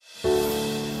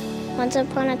Once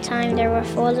upon a time, there were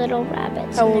 4 little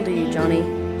rabbits. How old are you, Johnny?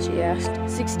 She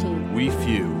asked. 16. We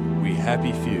few, we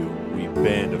happy few, we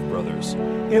band of brothers.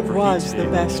 It was the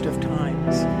best of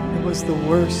times. It was the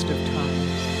worst of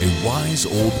times. A wise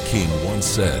old king once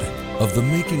said, "Of the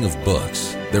making of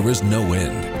books, there is no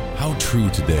end." How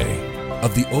true today.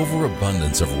 Of the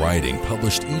overabundance of writing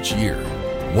published each year,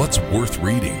 what's worth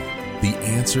reading? The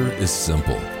answer is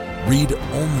simple. Read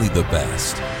only the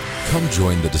best. Come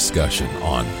join the discussion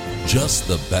on Just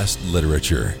the Best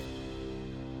Literature.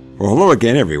 Well, hello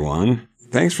again, everyone.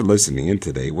 Thanks for listening in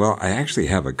today. Well, I actually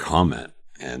have a comment,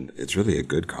 and it's really a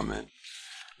good comment,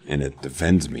 and it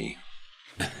defends me.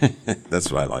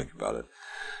 That's what I like about it.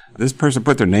 This person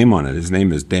put their name on it. His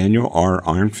name is Daniel R.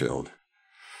 Arnfield.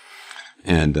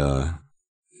 And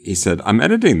he said, I'm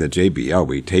editing the JBL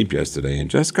we taped yesterday and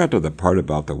just got to the part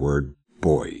about the word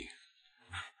boy.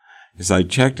 As I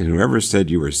checked, and whoever said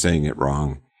you were saying it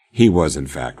wrong, he was in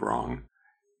fact wrong.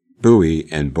 Buoy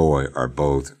and boy are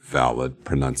both valid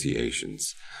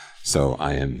pronunciations. So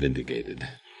I am vindicated.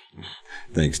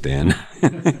 Thanks, Dan.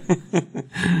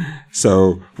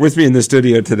 So with me in the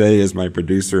studio today is my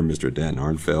producer, Mr. Dan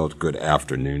Arnfeld. Good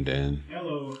afternoon, Dan.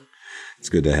 Hello. It's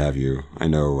good to have you. I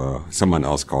know someone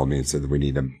else called me and said that we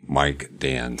need a mic,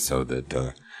 Dan, so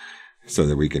that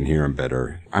we can hear him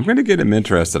better. I'm going to get him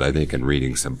interested, I think, in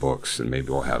reading some books, and maybe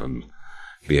we'll have him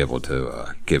be able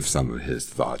to give some of his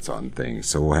thoughts on things.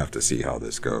 So we'll have to see how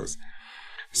this goes.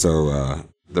 So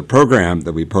the program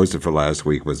that we posted for last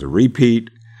week was a repeat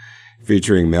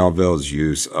featuring Melville's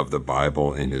use of the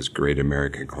Bible in his great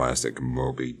American classic,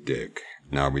 Moby Dick.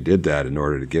 Now, we did that in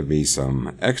order to give me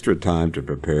some extra time to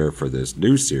prepare for this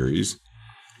new series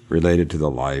related to the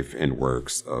life and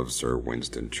works of Sir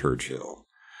Winston Churchill.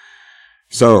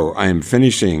 So, I am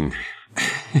finishing,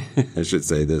 I should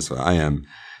say this, I am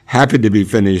happy to be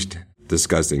finished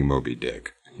discussing Moby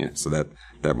Dick. Yeah, so that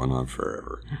went on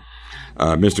forever.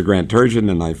 Mr. Grant Turgeon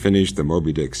and I finished the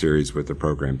Moby Dick series with the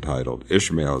program titled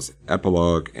Ishmael's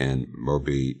Epilogue and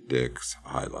Moby Dick's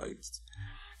Highlights.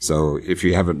 So if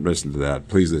you haven't listened to that,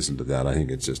 please listen to that. I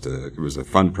think it was a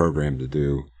fun program to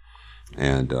do,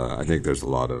 and I think there's a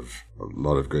lot of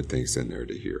good things in there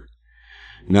to hear.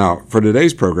 Now, for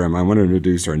today's program, I want to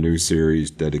introduce our new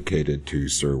series dedicated to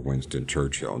Sir Winston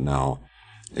Churchill. Now,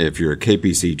 if you're a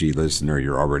KPCG listener,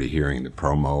 you're already hearing the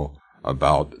promo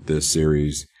about this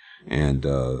series, and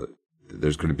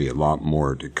there's going to be a lot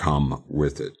more to come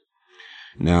with it.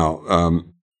 Now,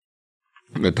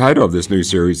 the title of this new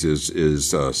series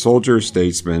is Soldier,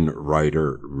 Statesman,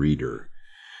 Writer, Reader.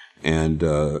 And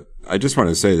I just want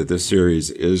to say that this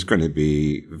series is going to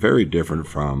be very different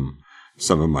from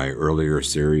some of my earlier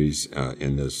series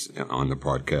on the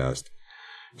podcast.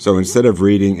 So instead of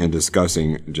reading and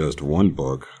discussing just one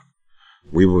book,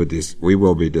 we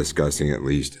will be discussing at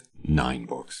least 9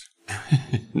 books.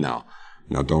 Now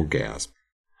don't gasp.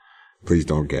 Please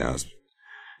don't gasp.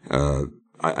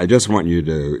 I just want you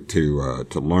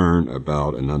to learn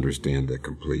about and understand the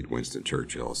complete Winston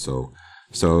Churchill. So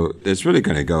it's really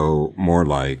going to go more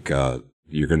like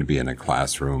you're going to be in a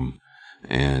classroom,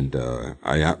 and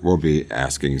I will be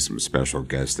asking some special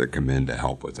guests that come in to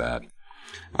help with that.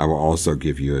 I will also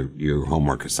give you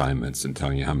homework assignments and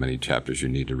tell you how many chapters you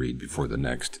need to read before the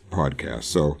next podcast.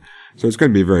 So it's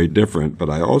going to be very different, but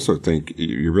I also think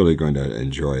you're really going to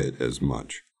enjoy it as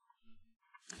much.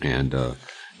 And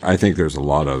I think there's a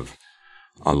lot of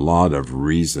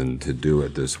reason to do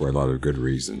it this way, a lot of good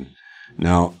reason.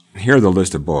 Now, here are the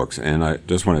list of books, and I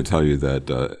just want to tell you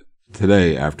that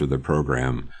today, after the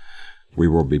program, we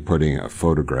will be putting a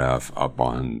photograph up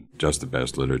on Just the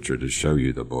Best Literature to show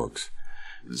you the books.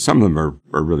 Some of them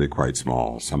are really quite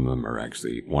small. Some of them are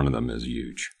actually, one of them is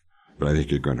huge, but I think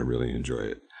you're going to really enjoy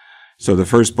it. So the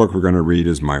first book we're going to read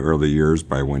is My Early Years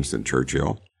by Winston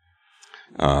Churchill.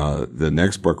 The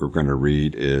next book we're going to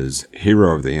read is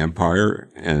Hero of the Empire,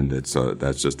 and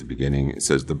that's just the beginning. It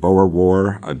says The Boer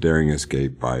War, A Daring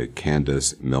Escape by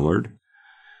Candace Millard.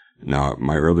 Now,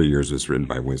 My Early Years was written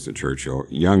by Winston Churchill.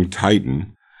 Young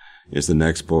Titan is the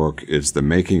next book. It's The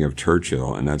Making of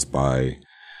Churchill, and that's by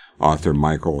author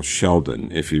Michael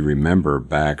Sheldon. If you remember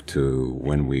back to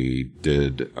when we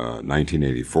did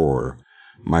 1984,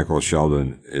 Michael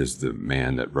Sheldon is the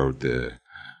man that wrote the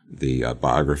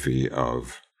biography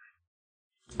of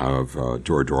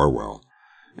George Orwell.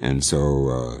 And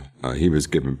so he was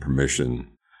given permission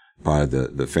by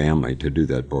the family to do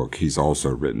that book. He's also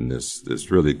written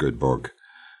this really good book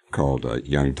called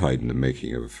Young Titan, The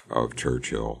Making of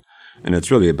Churchill. And it's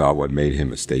really about what made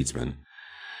him a statesman.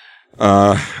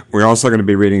 We're also going to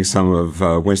be reading some of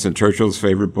Winston Churchill's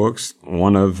favorite books.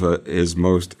 One of his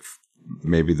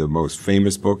maybe the most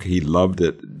famous book, he loved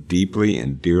it deeply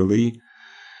and dearly,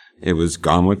 it was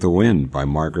Gone with the Wind by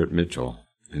Margaret Mitchell.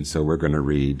 And so we're going to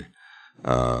read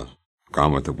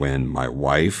Gone with the Wind. My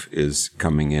wife is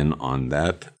coming in on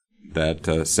that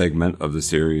segment of the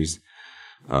series.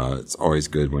 It's always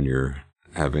good when you're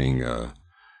having,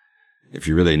 if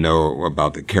you really know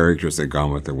about the characters that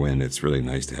Gone with the Wind, it's really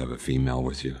nice to have a female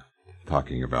with you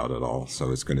talking about it all.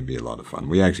 So it's going to be a lot of fun.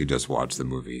 We actually just watched the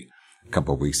movie a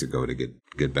couple of weeks ago to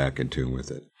get back in tune with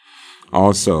it.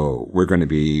 Also, we're going to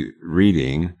be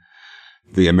reading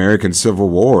The American Civil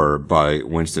War by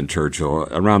Winston Churchill.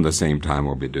 Around the same time,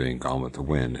 we'll be doing Gone with the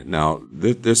Wind. Now,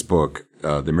 this book,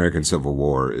 The American Civil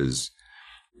War, is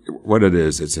what it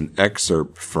is. It's an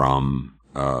excerpt from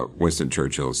Winston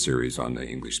Churchill's series on the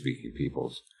English-speaking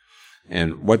peoples.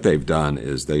 And what they've done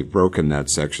is they've broken that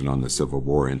section on the Civil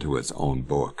War into its own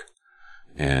book.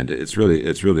 And it's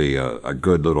really a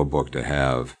good little book to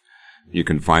have. You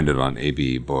can find it on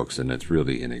ABE Books, and it's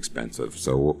really inexpensive.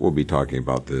 So we'll be talking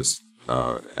about this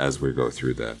as we go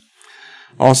through that.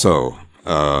 Also,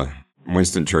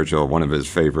 Winston Churchill, one of his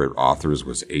favorite authors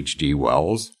was H.G.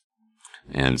 Wells.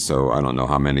 And so I don't know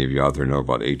how many of you out there know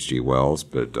about H.G. Wells,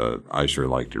 but I sure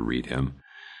like to read him.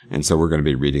 And so we're going to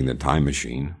be reading The Time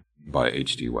Machine by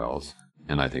H.G. Wells.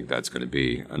 And I think that's going to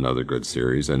be another good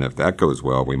series. And if that goes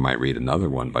well, we might read another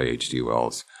one by H.G.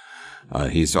 Wells.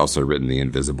 He's also written The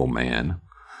Invisible Man,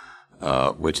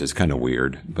 which is kind of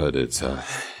weird, but it's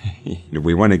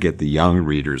we want to get the young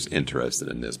readers interested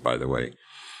in this, by the way.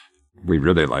 We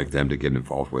really like them to get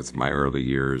involved with My Early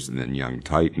Years and then Young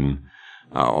Titan.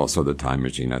 Also, The Time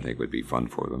Machine, I think, would be fun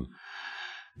for them.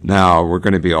 Now, we're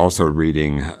going to be also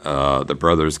reading The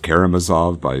Brothers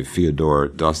Karamazov by Fyodor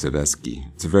Dostoevsky.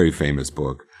 It's a very famous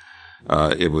book.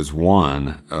 It was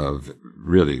one of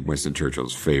really Winston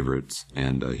Churchill's favorites,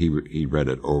 and he read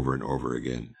it over and over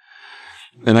again.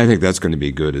 And I think that's going to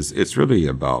be good. It's really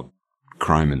about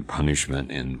crime and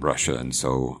punishment in Russia, and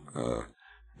so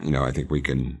I think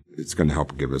it's going to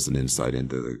help give us an insight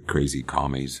into the crazy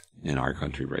commies in our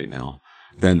country right now.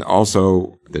 Then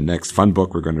also, the next fun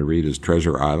book we're going to read is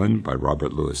Treasure Island by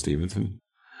Robert Louis Stevenson.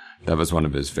 That was one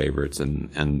of his favorites,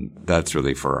 and that's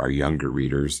really for our younger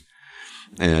readers.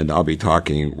 And I'll be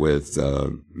talking with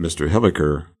Mr.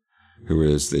 Hilliker, who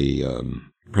is the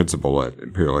principal at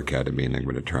Imperial Academy, and I'm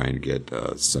going to try and get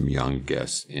some young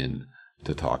guests in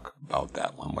to talk about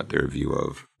that one, what their view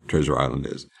of Treasure Island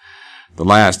is. The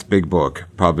last big book,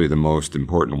 probably the most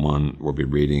important one we'll be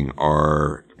reading,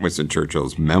 are Winston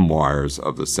Churchill's Memoirs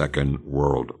of the Second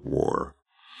World War.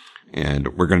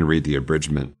 And we're going to read the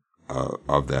abridgment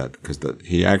of that, because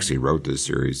he actually wrote this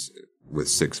series with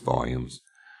 6 volumes.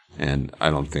 And I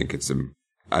don't think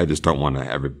I just don't want to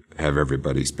have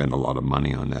everybody spend a lot of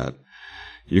money on that.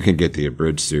 You can get the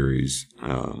abridged series.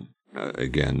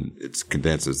 Again, it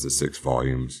condenses the 6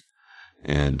 volumes.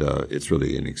 And it's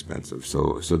really inexpensive.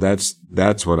 So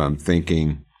that's what I'm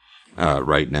thinking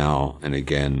right now. And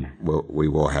again, we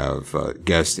will have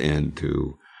guests in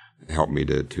to help me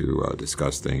to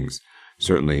discuss things.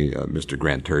 Certainly, Mr.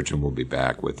 Grant Turchin will be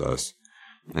back with us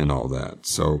and all that.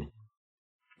 So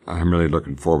I'm really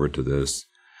looking forward to this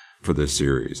for this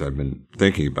series. I've been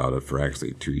thinking about it for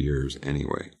actually 2 years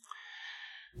anyway.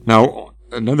 Now,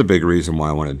 another big reason why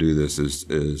I want to do this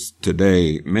is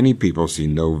today, many people see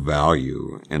no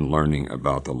value in learning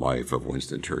about the life of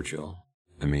Winston Churchill.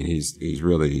 I mean, he's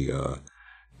really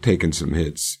taken some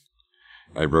hits.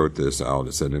 I wrote this out.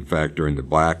 It said, in fact, during the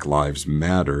Black Lives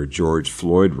Matter George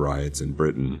Floyd riots in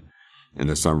Britain in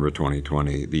the summer of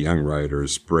 2020, the young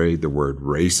rioters sprayed the word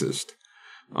racist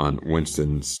on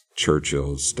Winston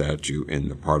Churchill's statue in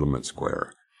the Parliament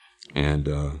Square. And,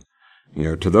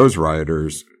 to those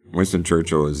rioters, Winston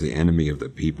Churchill is the enemy of the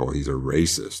people. He's a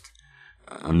racist.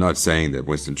 I'm not saying that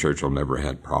Winston Churchill never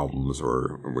had problems,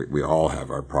 or we all have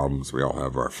our problems. We all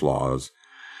have our flaws.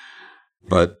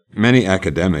 But many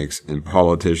academics and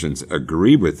politicians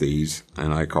agree with these,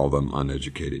 and I call them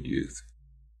uneducated youth.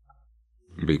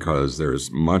 Because there's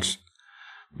much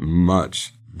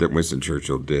that Winston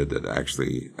Churchill did that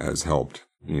actually has helped,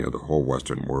 the whole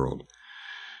Western world.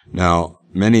 Now,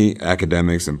 many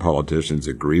academics and politicians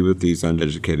agree with these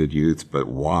uneducated youth, but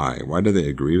why? Why do they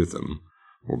agree with them?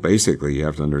 Well, basically, you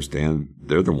have to understand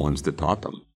they're the ones that taught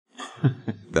them.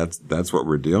 That's what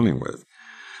we're dealing with.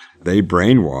 They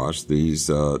brainwash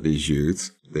these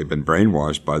youth. They've been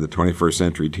brainwashed by the 21st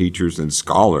century teachers and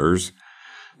scholars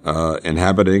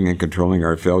inhabiting and controlling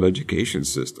our failed education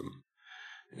system.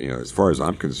 As far as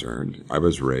I'm concerned, I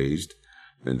was raised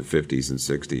in the 50s and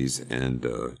 60s, and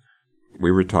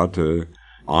we were taught to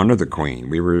honor the Queen.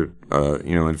 We were,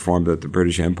 informed that the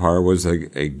British Empire was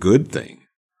a good thing.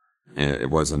 And it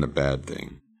wasn't a bad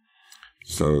thing.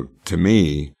 So to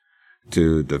me,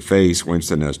 to deface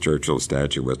Winston S. Churchill's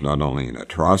statue was not only an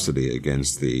atrocity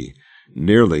against the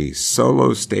nearly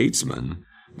solo statesman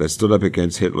that stood up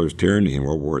against Hitler's tyranny in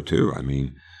World War II. I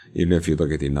mean, even if you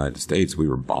look at the United States, we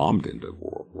were bombed into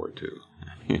World War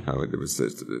II.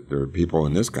 There were people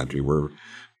in this country were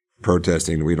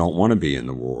protesting, we don't want to be in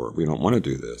the war. We don't want to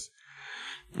do this.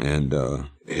 And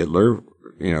Hitler,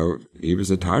 he was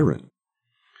a tyrant.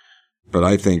 But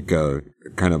I think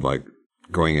kind of like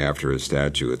going after his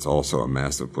statue, it's also a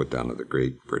massive put down of the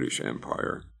great British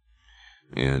Empire.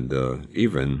 And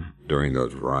even during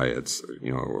those riots,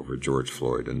 over George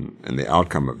Floyd, and the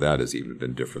outcome of that has even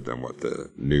been different than what the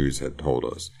news had told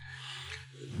us.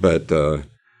 But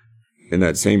in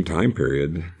that same time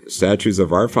period, statues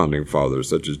of our founding fathers,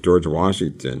 such as George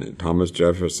Washington and Thomas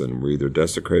Jefferson, were either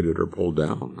desecrated or pulled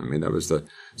down. I mean, that was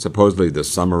supposedly the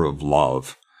summer of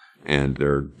love, and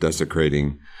they're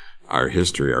desecrating our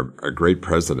history, our great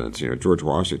presidents. George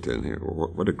Washington,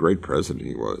 what a great president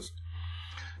he was.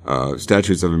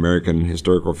 Statues of American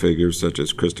historical figures such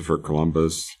as Christopher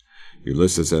Columbus,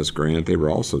 Ulysses S. Grant, they were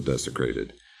also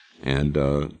desecrated. And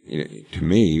to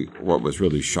me, what was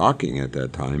really shocking at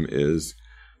that time is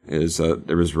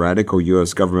there was radical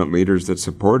U.S. government leaders that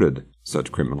supported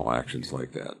such criminal actions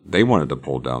like that. They wanted to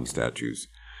pull down statues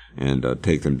and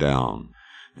take them down.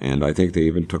 And I think they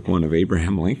even took one of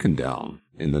Abraham Lincoln down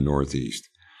in the Northeast.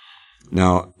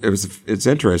 Now, it's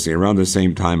interesting. Around the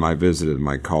same time, I visited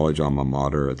my college alma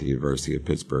mater at the University of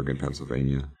Pittsburgh in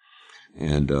Pennsylvania.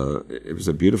 And it was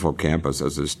a beautiful campus.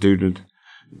 As a student,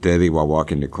 daily while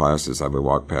walking to classes, I would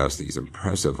walk past these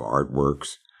impressive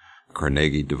artworks.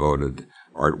 Carnegie devoted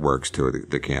artworks to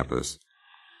the campus.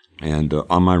 And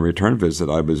on my return visit,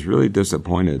 I was really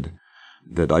disappointed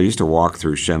that I used to walk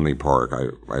through Shenley Park.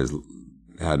 I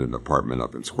had an apartment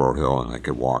up in Squirrel Hill, and I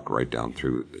could walk right down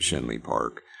through the Shenley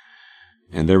Park.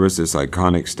 And there was this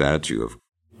iconic statue of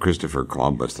Christopher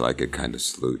Columbus that I could kind of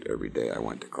salute every day I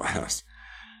went to class.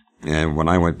 And when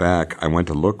I went back, I went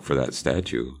to look for that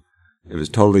statue. It was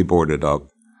totally boarded up.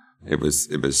 It was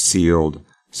sealed,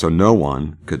 so no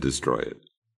one could destroy it.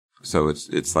 So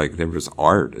it's like there was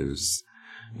art. It was,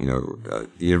 the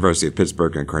University of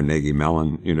Pittsburgh and Carnegie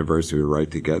Mellon University were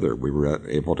right together. We were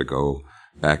able to go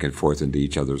back and forth into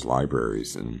each other's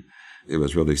libraries, and it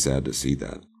was really sad to see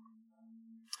that.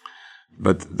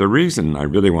 But the reason I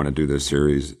really want to do this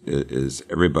series is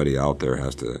everybody out there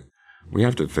we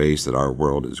have to face that our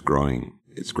world is growing.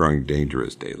 It's growing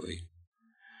dangerous daily.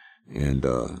 And,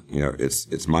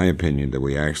 it's my opinion that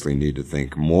we actually need to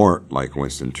think more like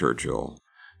Winston Churchill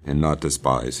and not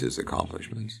despise his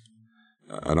accomplishments.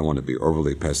 I don't want to be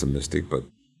overly pessimistic, but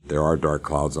there are dark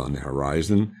clouds on the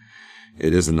horizon.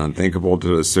 It isn't unthinkable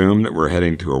to assume that we're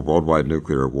heading to a worldwide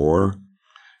nuclear war.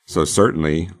 So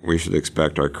certainly we should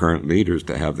expect our current leaders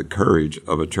to have the courage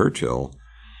of a Churchill.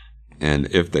 And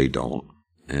if they don't,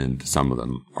 and some of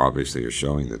them obviously are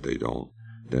showing that they don't,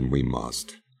 then we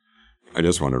must. I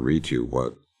just want to read to you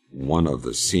what one of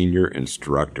the senior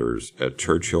instructors at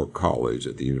Churchill College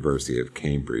at the University of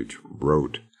Cambridge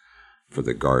wrote for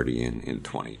The Guardian in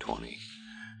 2020.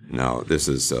 Now, this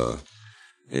is,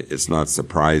 it's not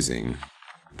surprising,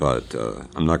 but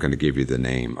I'm not going to give you the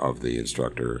name of the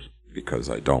instructor because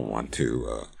I don't want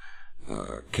to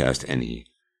cast any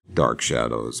dark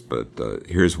shadows, but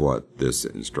here's what this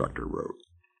instructor wrote.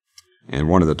 And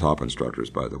one of the top instructors,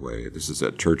 by the way, this is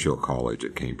at Churchill College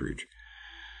at Cambridge.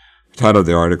 The title of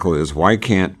the article is, Why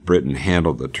Can't Britain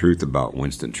Handle the Truth About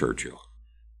Winston Churchill?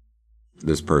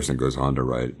 This person goes on to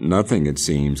write, Nothing, it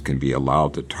seems, can be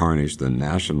allowed to tarnish the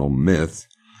national myth,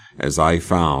 as I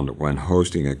found when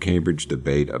hosting a Cambridge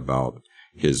debate about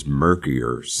his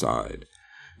murkier side.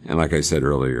 And like I said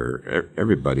earlier,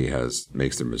 everybody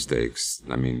makes their mistakes.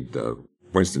 I mean,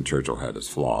 Winston Churchill had his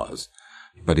flaws,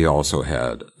 but he also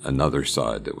had another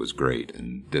side that was great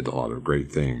and did a lot of great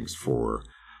things for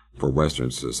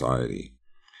Western society.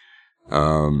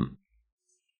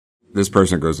 This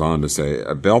person goes on to say,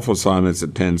 A baleful silence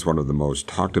attends one of the most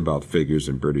talked about figures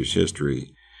in British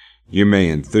history. You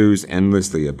may enthuse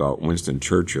endlessly about Winston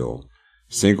Churchill,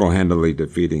 single-handedly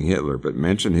defeating Hitler, but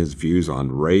mention his views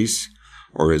on race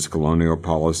or his colonial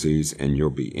policies, and you'll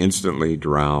be instantly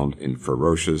drowned in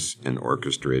ferocious and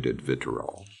orchestrated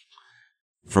vitriol.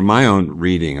 From my own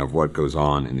reading of what goes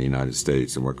on in the United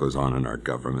States and what goes on in our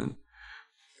government,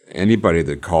 anybody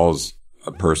that calls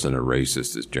a person a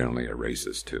racist is generally a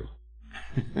racist too.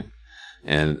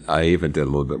 And I even did a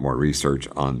little bit more research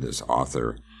on this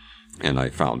author, and I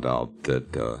found out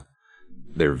that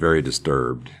they're very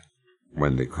disturbed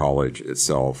when the college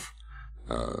itself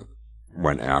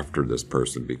went after this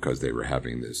person because they were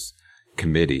having this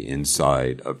committee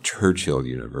inside of Churchill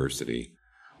University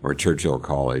or Churchill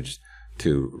College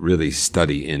to really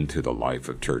study into the life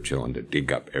of Churchill and to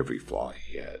dig up every flaw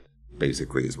he had,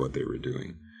 basically is what they were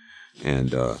doing.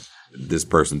 And this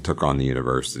person took on the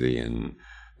university, and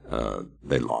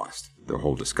they lost. The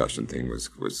whole discussion thing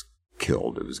was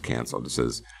killed. It was canceled. It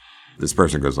says, this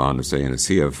person goes on to say, in a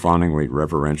sea of fawningly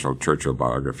reverential Churchill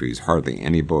biographies, hardly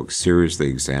any book seriously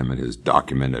examined his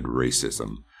documented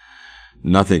racism.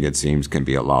 Nothing, it seems, can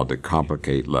be allowed to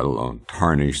complicate, let alone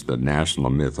tarnish, the national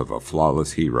myth of a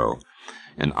flawless hero,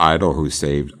 an idol who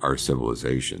saved our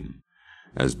civilization.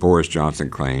 As Boris Johnson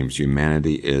claims,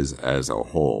 humanity is as a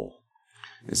whole.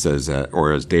 It says that,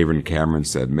 or as David Cameron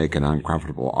said, make an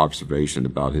uncomfortable observation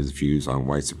about his views on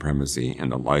white supremacy,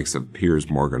 and the likes of Piers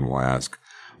Morgan will ask,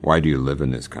 why do you live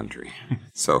in this country?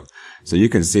 So you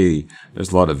can see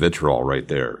there's a lot of vitriol right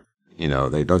there.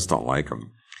 They just don't like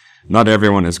him. Not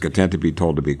everyone is content to be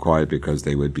told to be quiet because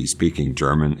they would be speaking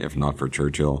German if not for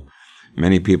Churchill.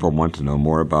 Many people want to know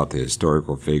more about the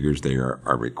historical figures they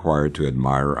are required to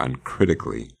admire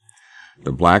uncritically.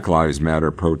 The Black Lives Matter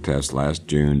protest last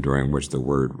June, during which the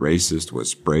word racist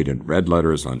was sprayed in red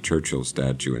letters on Churchill's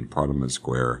statue in Parliament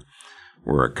Square,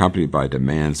 were accompanied by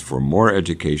demands for more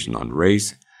education on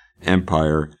race,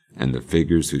 empire, and the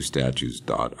figures whose statues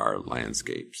dot our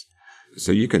landscapes.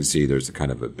 So you can see there's a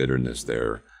kind of a bitterness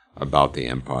there about the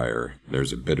empire.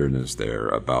 There's a bitterness there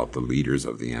about the leaders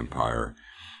of the empire.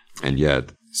 And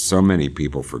yet, so many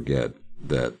people forget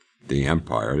that the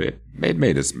empire, they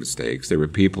made its mistakes. There were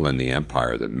people in the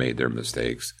empire that made their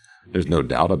mistakes. There's no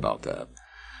doubt about that.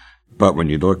 But when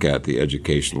you look at the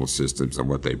educational systems and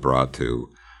what they brought to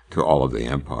all of the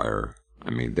empire,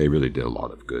 I mean, they really did a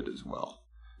lot of good as well.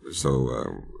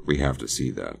 So we have to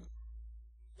see that.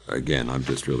 Again, I'm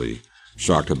just really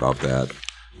shocked about that.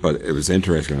 But it was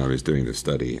interesting when I was doing the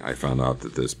study, I found out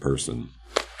that this person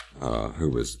who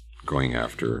was going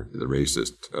after the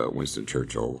racist Winston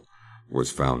Churchill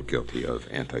was found guilty of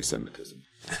anti-Semitism.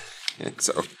 And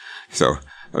so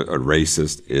a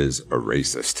racist is a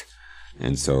racist.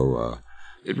 And so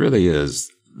it really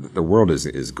is, the world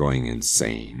is going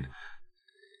insane.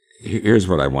 Here's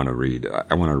what I want to read.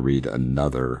 I want to read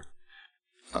another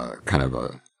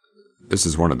this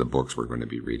is one of the books we're going to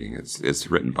be reading. It's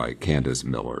written by Candace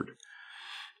Millard,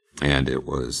 and it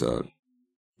was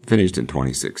finished in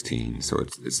 2016, so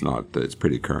it's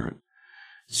pretty current.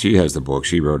 She has the book.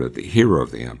 She wrote it, The Hero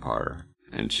of the Empire,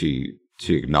 and she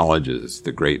acknowledges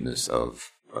the greatness of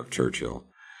Churchill.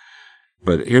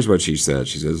 But here's what she said.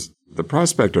 She says, the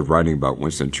prospect of writing about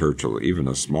Winston Churchill, even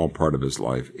a small part of his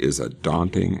life, is as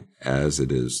daunting as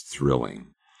it is thrilling.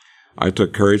 I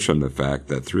took courage from the fact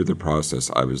that through the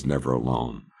process I was never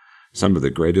alone. Some of the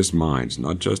greatest minds,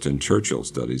 not just in Churchill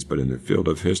studies, but in the field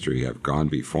of history, have gone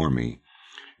before me,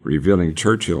 revealing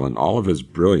Churchill in all of his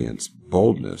brilliance,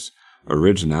 boldness,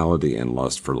 originality, and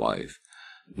lust for life.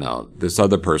 Now, this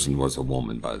other person was a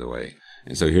woman, by the way.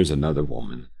 And so here's another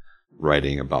woman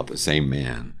writing about the same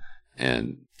man.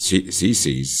 And she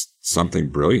sees something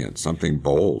brilliant, something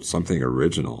bold, something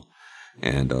original.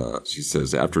 And she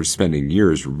says, after spending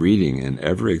years reading an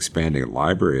ever-expanding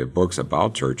library of books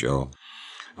about Churchill,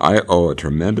 I owe a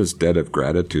tremendous debt of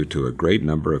gratitude to a great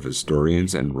number of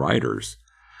historians and writers.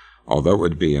 Although it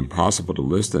would be impossible to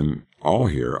list them all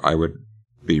here, I would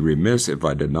be remiss if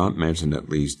I did not mention at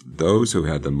least those who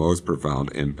had the most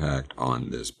profound impact on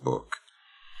this book.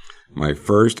 My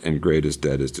first and greatest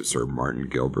debt is to Sir Martin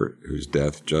Gilbert, whose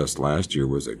death just last year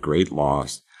was a great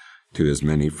loss to his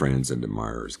many friends and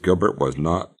admirers. Gilbert was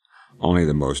not only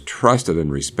the most trusted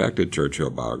and respected Churchill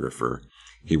biographer,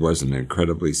 he was an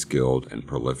incredibly skilled and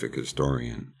prolific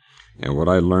historian. And what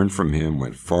I learned from him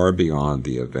went far beyond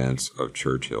the events of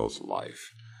Churchill's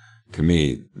life. To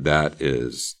me, that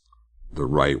is the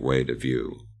right way to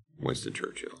view Winston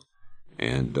Churchill.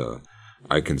 And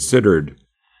I considered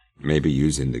maybe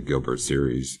using the Gilbert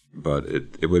series, but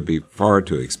it would be far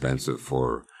too expensive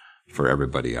for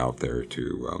everybody out there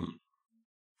to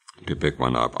pick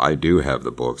one up. I do have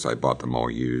the books. I bought them all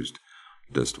used,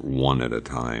 just one at a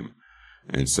time.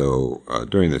 And so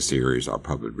during the series, I'll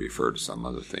probably refer to some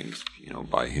other things,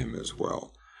 by him as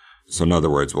well. So in other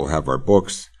words, we'll have our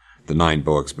books, the 9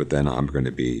 books, but then I'm going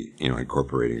to be,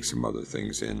 incorporating some other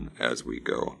things in as we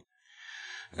go.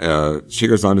 She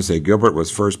goes on to say, Gilbert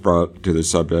was first brought to the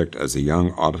subject as a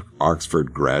young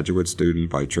Oxford graduate student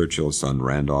by Churchill's son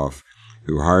Randolph,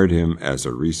 who hired him as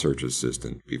a research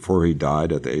assistant. Before he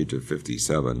died at the age of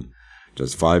 57,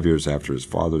 just 5 years after his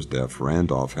father's death,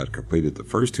 Randolph had completed the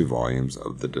first 2 volumes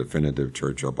of the definitive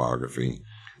Churchill biography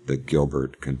that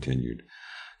Gilbert continued.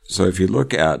 So if you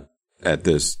look at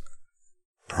this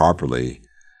properly,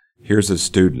 here's a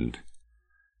student,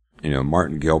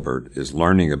 Martin Gilbert is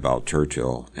learning about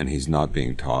Churchill, and he's not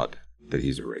being taught that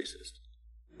he's a racist.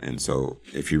 And so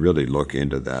if you really look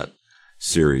into that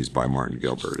series by Martin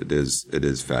Gilbert, it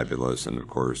is fabulous. And of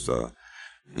course,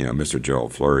 Mr.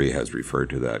 Gerald Fleury has referred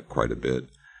to that quite a bit.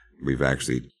 We've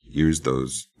actually used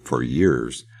those for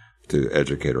years to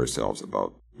educate ourselves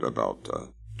about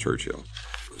Churchill.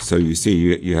 So you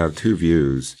see, you have two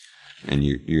views, and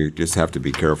you just have to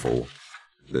be careful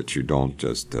that you don't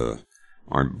just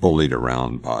aren't bullied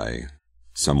around by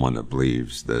someone that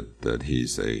believes that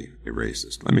he's a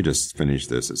racist. Let me just finish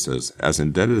this. It says, as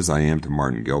indebted as I am to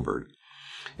Martin Gilbert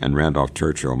and Randolph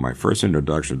Churchill, my first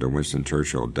introduction to Winston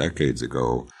Churchill decades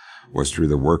ago was through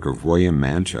the work of William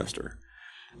Manchester.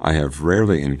 I have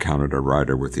rarely encountered a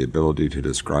writer with the ability to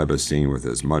describe a scene with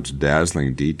as much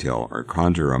dazzling detail or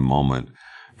conjure a moment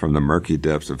from the murky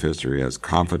depths of history as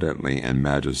confidently and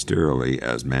magisterially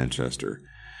as Manchester.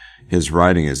 His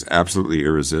writing is absolutely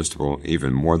irresistible,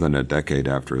 even more than a decade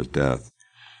after his death.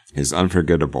 His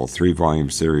unforgettable 3-volume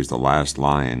series, The Last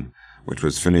Lion, which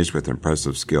was finished with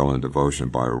impressive skill and devotion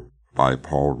by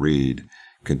Paul Reed,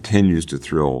 continues to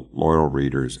thrill loyal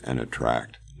readers and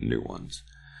attract new ones.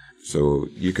 So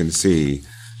you can see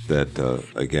that,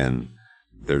 again,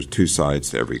 there's two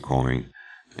sides to every coin.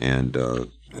 And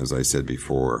as I said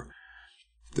before,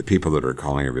 the people that are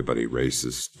calling everybody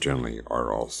racist generally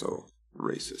are also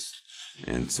racist.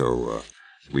 And so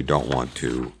we don't want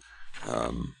to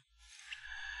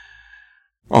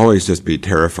always just be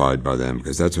terrified by them,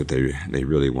 because that's what they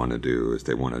really want to do, is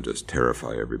they want to just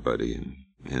terrify everybody,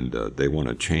 and they want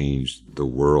to change the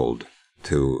world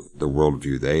to the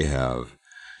worldview they have.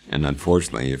 And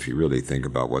unfortunately, if you really think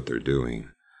about what they're doing,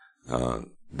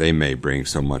 they may bring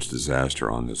so much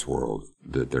disaster on this world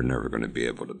that they're never going to be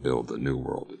able to build the new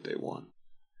world that they want.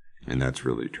 And that's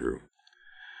really true.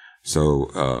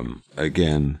 So,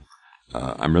 again,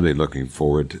 I'm really looking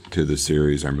forward to the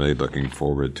series. I'm really looking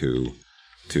forward to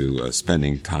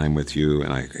spending time with you.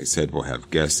 And like I said, we'll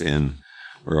have guests in.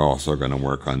 We're also going to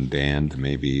work on Dan to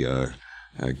maybe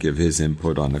give his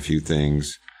input on a few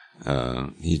things.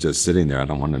 He's just sitting there. I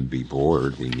don't want him to be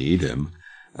bored. We need him.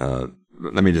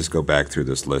 Let me just go back through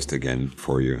this list again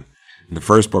for you. The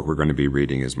first book we're going to be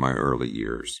reading is My Early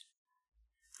Years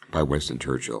by Winston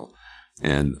Churchill.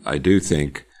 And I do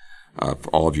think, for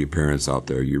all of you parents out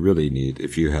there, you really need,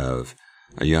 if you have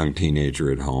a young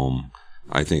teenager at home,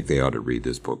 I think they ought to read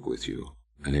this book with you.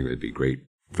 I think it would be great,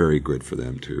 very good for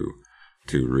them to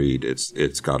read.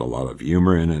 It's got a lot of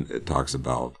humor in it. It talks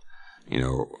about,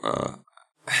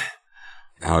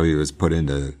 how he was put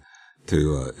into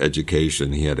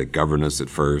education. He had a governess at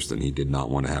first, and he did not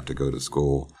want to have to go to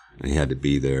school, and he had to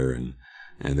be there, and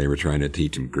they were trying to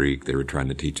teach him Greek, they were trying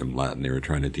to teach him Latin, they were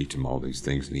trying to teach him all these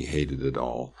things, and he hated it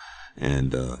all.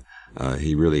 And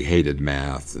he really hated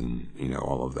math and,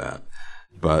 all of that.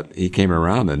 But he came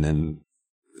around and then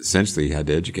essentially had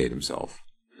to educate himself.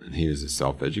 And he was a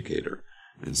self-educator.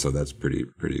 And so that's pretty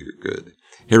good.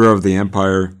 Hero of the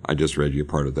Empire, I just read you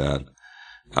part of that.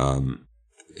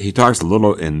 He talks a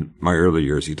little, in My Early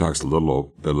Years, he talks a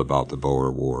little bit about the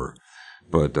Boer War.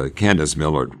 But Candace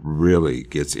Millard really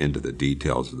gets into the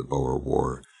details of the Boer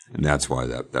War. And that's why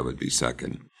that would be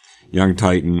second. Young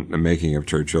Titan, The Making of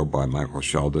Churchill by Michael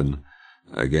Sheldon.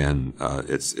 Again,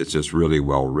 it's just really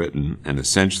well written, and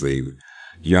essentially,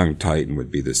 Young Titan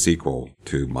would be the sequel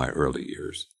to My Early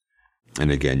Years.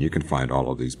 And again, you can find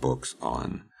all of these books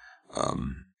on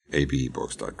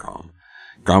abebooks.com.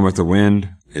 Gone with the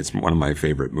Wind, it's one of my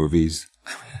favorite movies.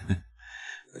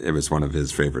 It was one of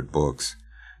his favorite books.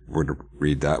 We're going to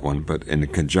read that one, but in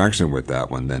conjunction with that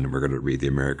one, then we're going to read The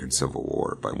American Civil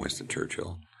War by Winston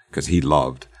Churchill, because he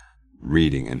loved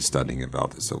reading and studying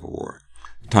about the Civil War.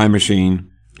 Time Machine,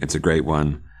 it's a great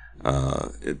one.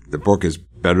 The book is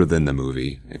better than the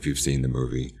movie, if you've seen the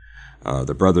movie.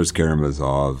 The Brothers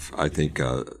Karamazov, I think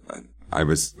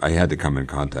I had to come in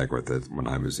contact with it when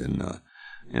I was in the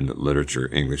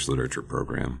English literature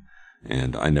program,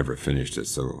 and I never finished it,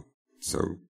 so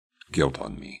guilt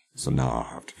on me. So now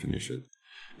I'll have to finish it.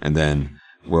 And then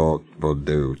we'll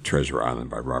do Treasure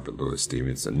Island by Robert Louis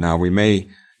Stevenson. Now we may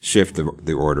shift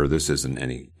the order. This isn't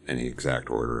any exact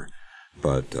order,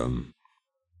 but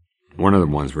one of the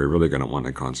ones we're really going to want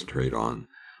to concentrate on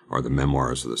are the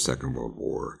memoirs of the Second World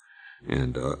War,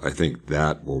 and I think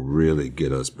that will really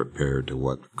get us prepared to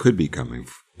what could be coming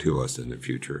to us in the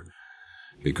future,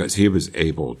 because he was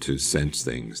able to sense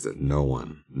things that no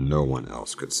one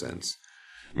else could sense.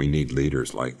 We need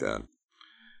leaders like that.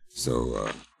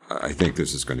 So I think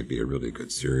this is going to be a really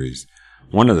good series.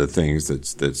 One of the things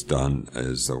that's done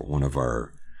is one of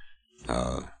our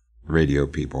radio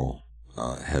people,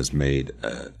 has made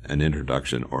an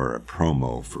introduction or a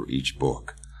promo for each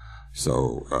book.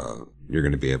 So you're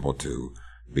going to be able to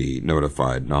be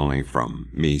notified not only from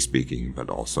me speaking, but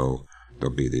also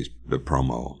there'll be the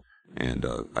promo. And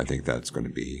I think that's going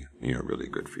to be, really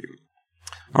good for you.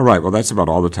 All right, well, that's about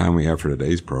all the time we have for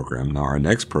today's program. Now, our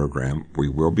next program, we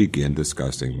will begin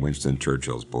discussing Winston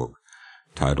Churchill's book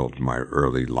titled My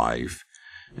Early Life,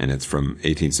 and it's from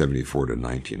 1874 to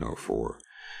 1904.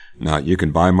 Now, you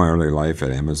can buy My Early Life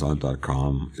at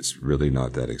Amazon.com. It's really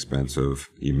not that expensive.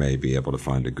 You may be able to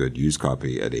find a good used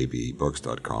copy at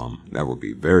abebooks.com. That will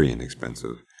be very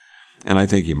inexpensive. And I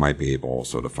think you might be able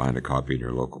also to find a copy in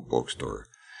your local bookstore.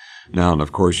 Now, and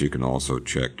of course, you can also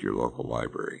check your local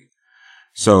library.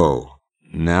 So,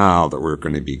 now that we're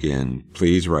going to begin,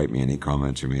 please write me any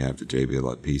comments you may have to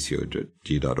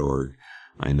jbl@pcog.org.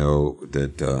 I know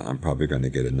that I'm probably going to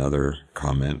get another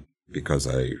comment because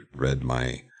I read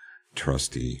my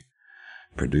trusty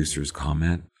producer's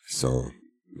comment. So,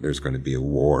 there's going to be a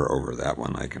war over that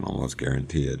one. I can almost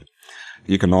guarantee it.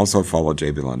 You can also follow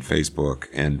JBL on Facebook.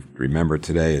 And remember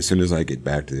today, as soon as I get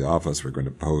back to the office, we're going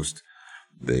to post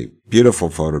the beautiful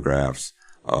photographs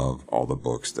of all the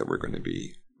books that we're going to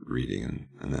be reading.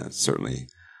 And that's certainly,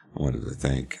 I wanted to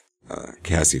thank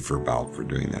Cassie Verbaut for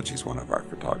doing that. She's one of our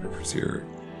photographers here.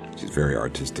 She's very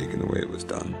artistic in the way it was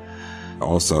done.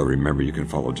 Also, remember you can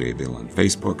follow JBL on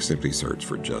Facebook. Simply search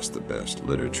for Just the Best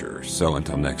Literature. So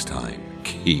until next time,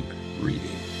 keep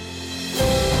reading.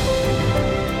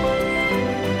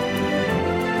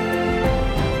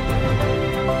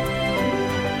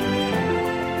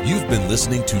 You've been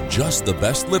listening to Just the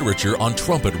Best Literature on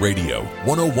Trumpet Radio,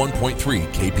 101.3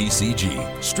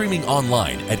 KPCG, streaming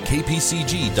online at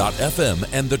kpcg.fm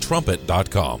and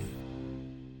thetrumpet.com.